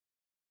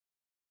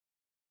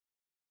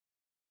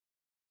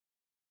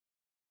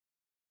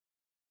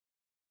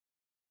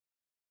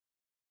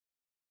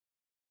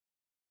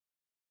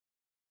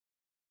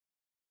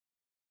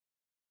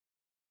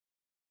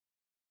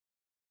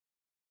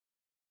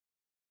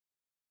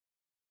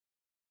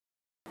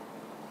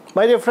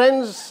My dear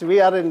friends,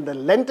 we are in the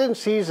Lenten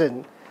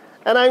season,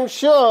 and I'm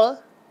sure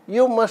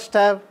you must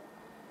have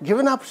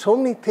given up so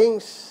many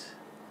things,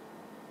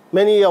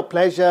 many of your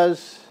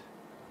pleasures,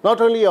 not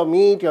only your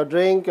meat, your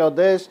drink, your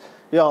this,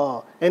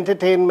 your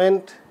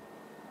entertainment,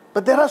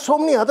 but there are so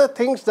many other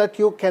things that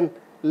you can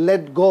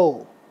let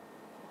go,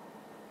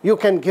 you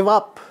can give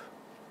up.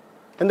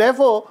 And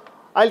therefore,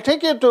 I'll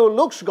take you to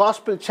Luke's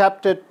Gospel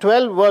chapter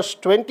 12 verse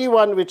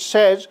 21, which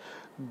says,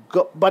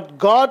 "But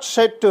God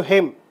said to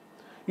him,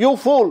 'You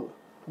fool,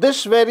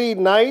 this very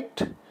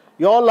night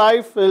your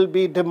life will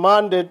be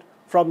demanded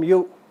from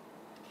you.'"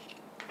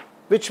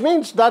 Which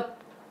means that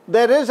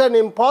there is an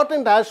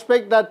important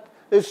aspect that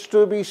is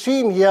to be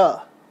seen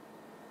here.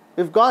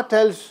 If God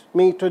tells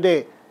me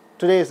today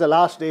is the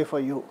last day for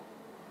you,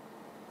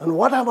 and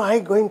what am I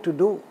going to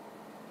do?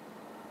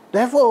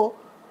 Therefore,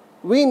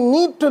 we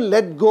need to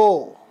let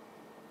go.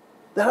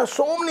 There are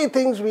so many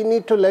things we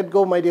need to let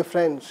go, my dear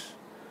friends.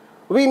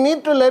 We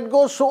need to let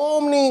go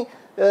so many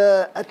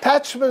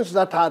attachments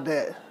that are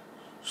there,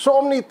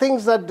 so many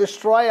things that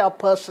destroy our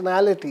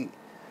personality.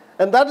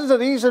 And that is the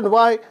reason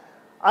why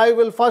I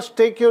will first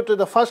take you to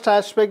the first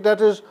aspect,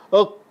 that is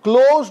a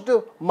closed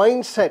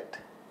mindset.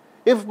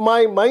 If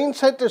my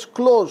mindset is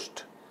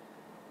closed,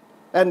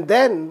 and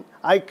then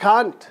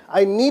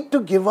I need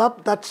to give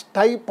up that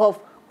type of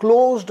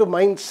closed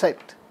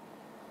mindset.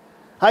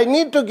 I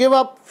need to give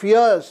up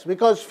fears,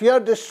 because fear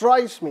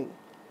destroys me.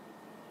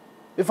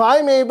 If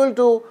I'm able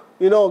to,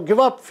 give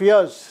up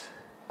fears,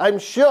 I'm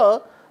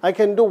sure I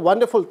can do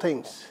wonderful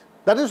things.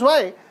 That is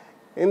why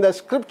in the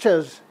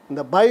scriptures, in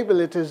the Bible,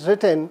 it is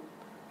written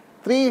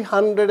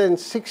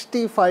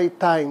 365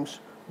 times,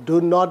 "Do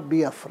not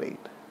be afraid."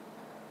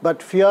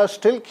 But fear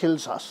still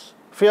kills us.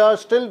 Fear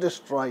still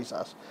destroys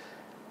us.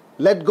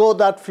 Let go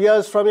that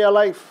fears from your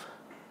life.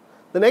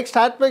 The next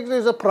aspect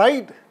is the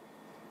pride.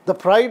 The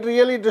pride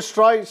really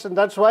destroys, and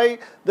that's why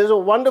there's a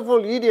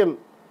wonderful idiom,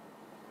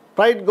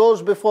 "Pride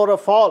goes before a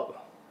fall,"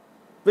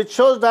 which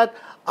shows that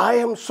I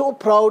am so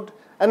proud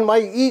and my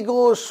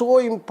ego is so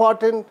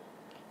important.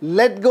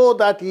 Let go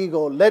that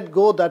ego, let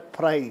go that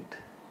pride.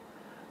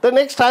 The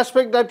next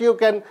aspect that you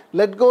can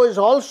let go is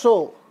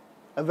also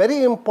a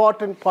very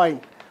important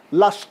point,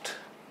 lust.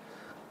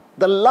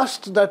 The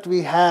lust that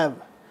we have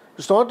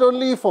is not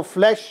only for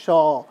flesh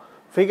or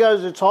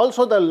figures, it's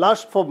also the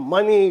lust for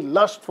money,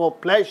 lust for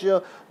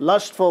pleasure,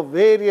 lust for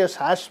various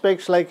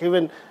aspects like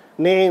even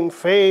name,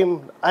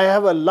 fame. I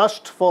have a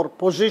lust for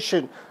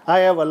position. I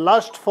have a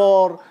lust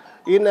for,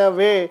 in a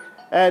way,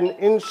 an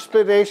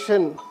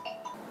inspiration.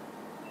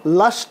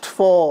 Lust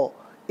for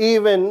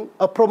even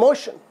a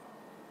promotion.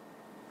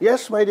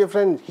 Yes, my dear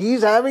friend,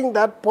 he's having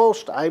that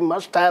post, I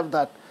must have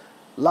that.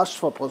 Lust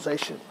for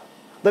possession.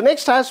 The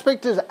next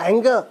aspect is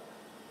anger.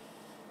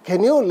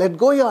 Can you let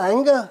go your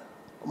anger?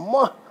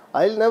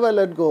 I'll never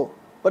let go.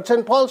 But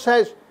St. Paul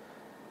says,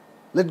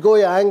 let go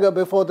your anger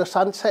before the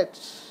sun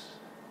sets.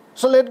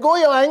 So let go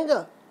your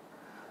anger.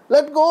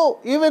 Let go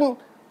even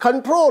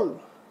control.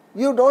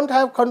 You don't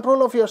have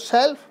control of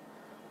yourself.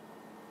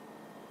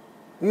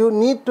 You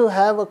need to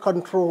have a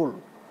control.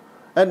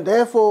 And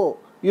therefore,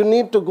 you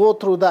need to go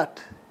through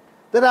that.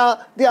 There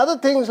are the other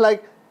things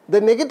like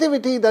the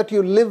negativity that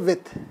you live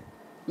with.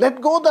 Let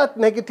go that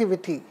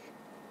negativity.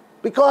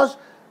 Because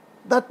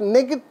that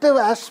negative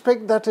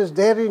aspect that is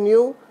there in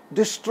you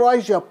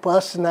destroys your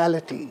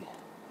personality.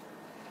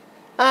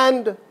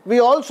 And we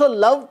also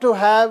love to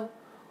have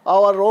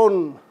our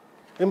own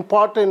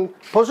important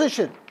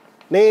position,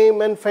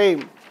 name and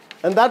fame.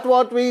 And that's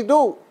what we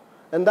do.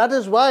 And that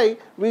is why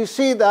we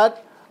see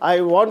that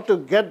I want to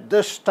get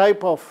this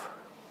type of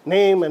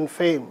name and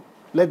fame.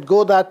 Let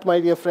go that, my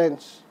dear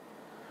friends.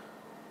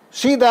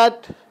 See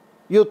that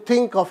you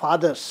think of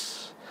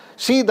others.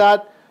 See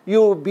that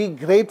you be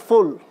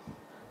grateful.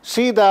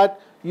 See that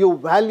you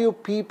value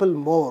people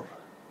more.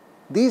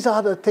 These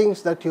are the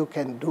things that you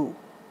can do.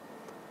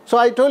 So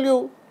I told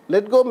you,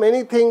 let go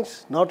many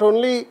things, not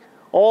only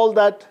all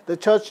that the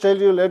church tells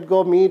you, let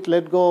go meat,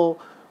 let go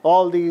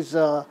all these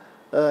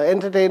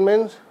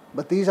entertainments,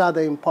 but these are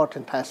the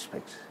important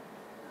aspects.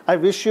 I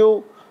wish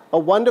you a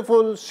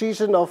wonderful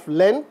season of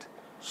Lent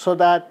so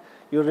that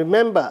you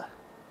remember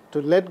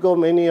to let go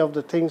many of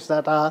the things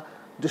that are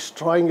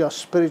destroying your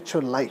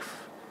spiritual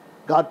life.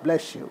 God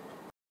bless you.